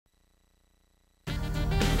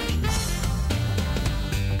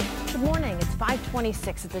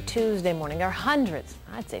5:26. It's a Tuesday morning. There are hundreds,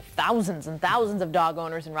 I'd say thousands and thousands of dog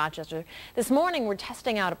owners in Rochester. This morning, we're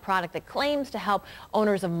testing out a product that claims to help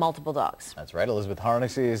owners of multiple dogs. That's right. Elizabeth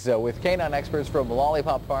Harness is with canine experts from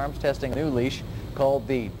Lollipop Farms testing a new leash called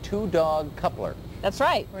the two-dog coupler. That's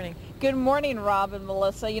right. Morning. Good morning, Rob and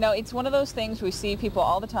Melissa. You know, it's one of those things we see people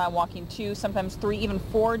all the time walking 2, sometimes 3, even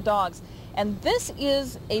 4 dogs. And this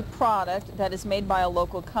is a product that is made by a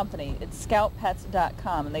local company. It's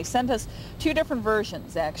scoutpets.com. And they sent us 2 different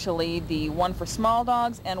versions, actually, the one for small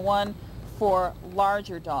dogs and one for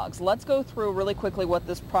larger dogs. Let's go through really quickly what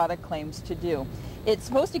this product claims to do. It's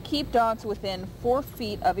supposed to keep dogs within 4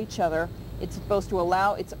 feet of each other. It's supposed to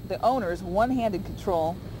allow the owners one-handed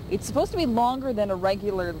control. It's supposed to be longer than a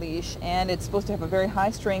regular leash, and it's supposed to have a very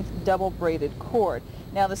high-strength double-braided cord.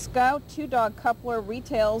 Now, the Scout 2-dog coupler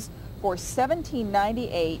retails for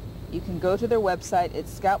 $17.98. You can go to their website.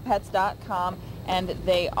 It's scoutpets.com, and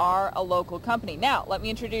they are a local company. Now, let me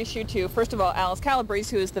introduce you to, first of all, Alice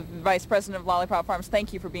Calabrese, who is the Vice President of Lollipop Farms.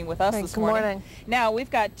 Thank you for being with us this morning. Good morning. Now,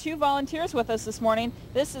 we've got 2 volunteers with us this morning.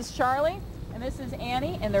 This is Charlie, and this is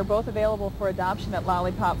Annie, and they're both available for adoption at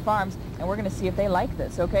Lollipop Farms, and we're going to see if they like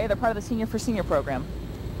this, okay? They're part of the Senior for Senior program.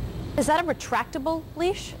 Is that a retractable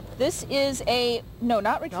leash? This is no,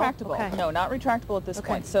 not retractable. Oh, okay. No, not retractable at this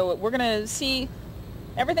point. So we're going to see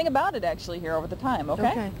everything about it actually here over the time,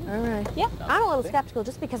 okay? Okay, all right. Yeah. I'm a little skeptical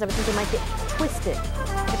just because I would think it might get twisted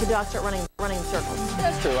if the dogs start running in circles.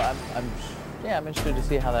 That's true. I'm interested to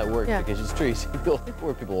see how that works, because it's true. You see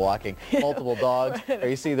people walking multiple dogs, or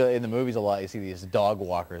you see in the movies a lot. You see these dog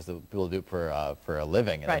walkers that people do for a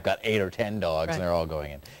living, and they've got 8 or 10 dogs, and they're all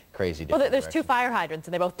going in crazy different Well, there's directions. 2 fire hydrants,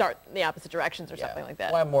 and they both dart in the opposite directions or something like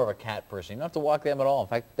that. Well, I'm more of a cat person. You don't have to walk them at all. In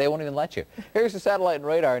fact, they won't even let you. Here's the satellite and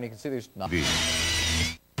radar, and you can see there's nothing.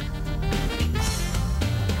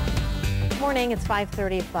 Morning, it's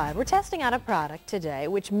 5:35. We're testing out a product today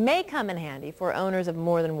which may come in handy for owners of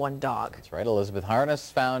more than 1 dog. That's right. Elizabeth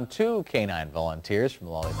Harness found 2 canine volunteers from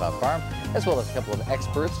Lollipop Farm, as well as a couple of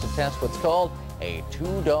experts to test what's called a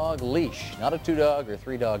 2-dog leash. Not a 2-dog or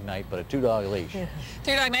 3-dog night, but a 2-dog leash.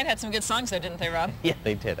 3-Dog Night had some good songs though, didn't they, Rob? Yeah,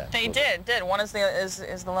 they did. They did. One is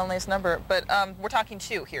the loneliest number, but we're talking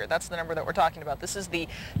 2 here. That's the number that we're talking about. This is the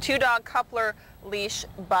 2-dog coupler leash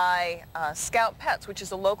by Scout Pets, which is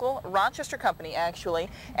a local Rochester company, actually,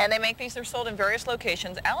 and they make these. They're sold in various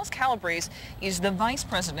locations. Alice Calabrese is the Vice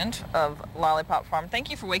President of Lollipop Farm. Thank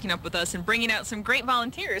you for waking up with us and bringing out some great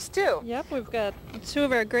volunteers, too. Yep, we've got 2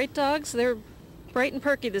 of our great dogs. They're bright and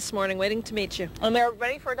perky this morning, waiting to meet you. And they're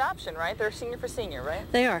ready for adoption, right? They're Senior for Senior,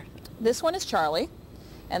 right? They are. This one is Charlie,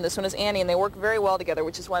 and this one is Annie, and they work very well together,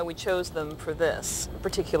 which is why we chose them for this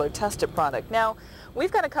particular tested product. Now,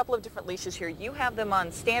 we've got a couple of different leashes here. You have them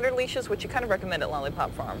on standard leashes, which you kind of recommend at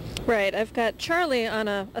Lollipop Farm. Right, I've got Charlie on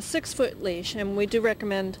a 6-foot leash, and we do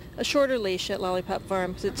recommend a shorter leash at Lollipop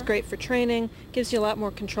Farm because it's great for training, gives you a lot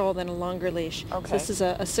more control than a longer leash. Okay. So this is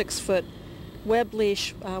a 6-foot web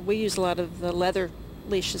leash. We use a lot of the leather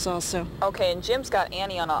leashes also. Okay, and Jim's got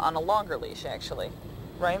Annie on a longer leash, actually,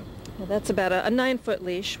 right? Well, that's about a 9-foot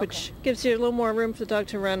leash, which gives you a little more room for the dog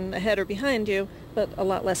to run ahead or behind you, but a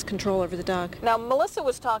lot less control over the dog. Now, Melissa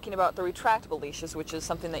was talking about the retractable leashes, which is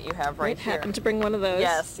something that you have right here. Happened to bring one of those.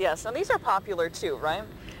 Yes, yes. Now, these are popular, too, right?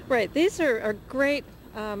 Right, these are great.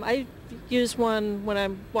 I use one when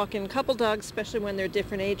I'm walking a couple dogs, especially when they're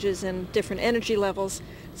different ages and different energy levels,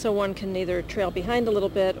 so one can either trail behind a little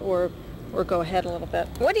bit or go ahead a little bit.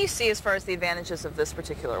 What do you see as far as the advantages of this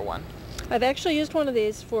particular one? I've actually used one of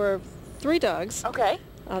these for 3 dogs. Okay.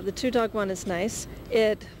 The 2-dog one is nice.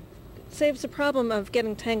 It saves the problem of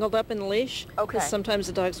getting tangled up in the leash. Okay. Because sometimes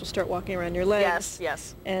the dogs will start walking around your legs. Yes,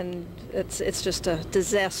 yes. And it's just a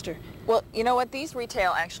disaster. Well, you know what? These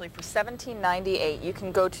retail actually for $17.98. You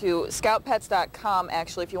can go to scoutpets.com,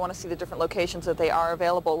 actually, if you want to see the different locations that they are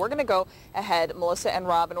available. We're going to go ahead, Melissa and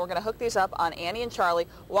Rob, and we're going to hook these up on Annie and Charlie,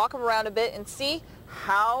 walk them around a bit, and see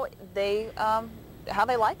how they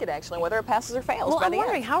like it, actually, whether it passes or fails. Well, by I'm the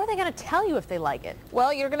wondering, end. how are they going to tell you if they like it?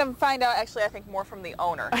 Well, you're going to find out, actually, I think, more from the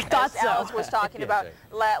owner. I thought as so. Alice was talking about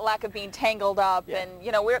lack of being tangled up, and,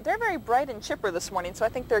 you know, they're very bright and chipper this morning, so I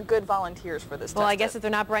think they're good volunteers for this Well, I test guess if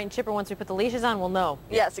they're not bright and chipper, once we put the leashes on, we'll know.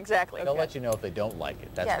 Yes, exactly. They'll let you know if they don't like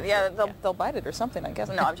it. That's for Yeah, sure. they'll bite it or something, I guess.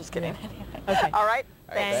 No, I'm just kidding. Okay. All right.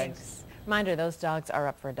 All right, Thanks. Reminder, those dogs are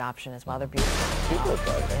up for adoption as well. They're beautiful. People look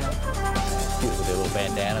like that. Cute with their little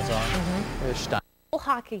bandanas on. They're stylish.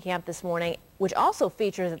 Hockey camp this morning, which also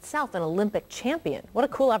features itself an Olympic champion. What a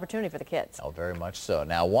cool opportunity for the kids. Oh, very much so.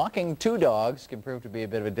 Now, walking 2 dogs can prove to be a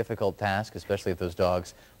bit of a difficult task, especially if those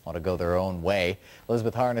dogs want to go their own way.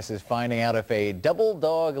 Elizabeth Harness is finding out if a double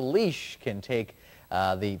dog leash can take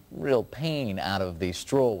the real pain out of the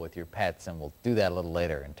stroll with your pets, and we'll do that a little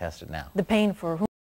later and test it now. The pain for whom?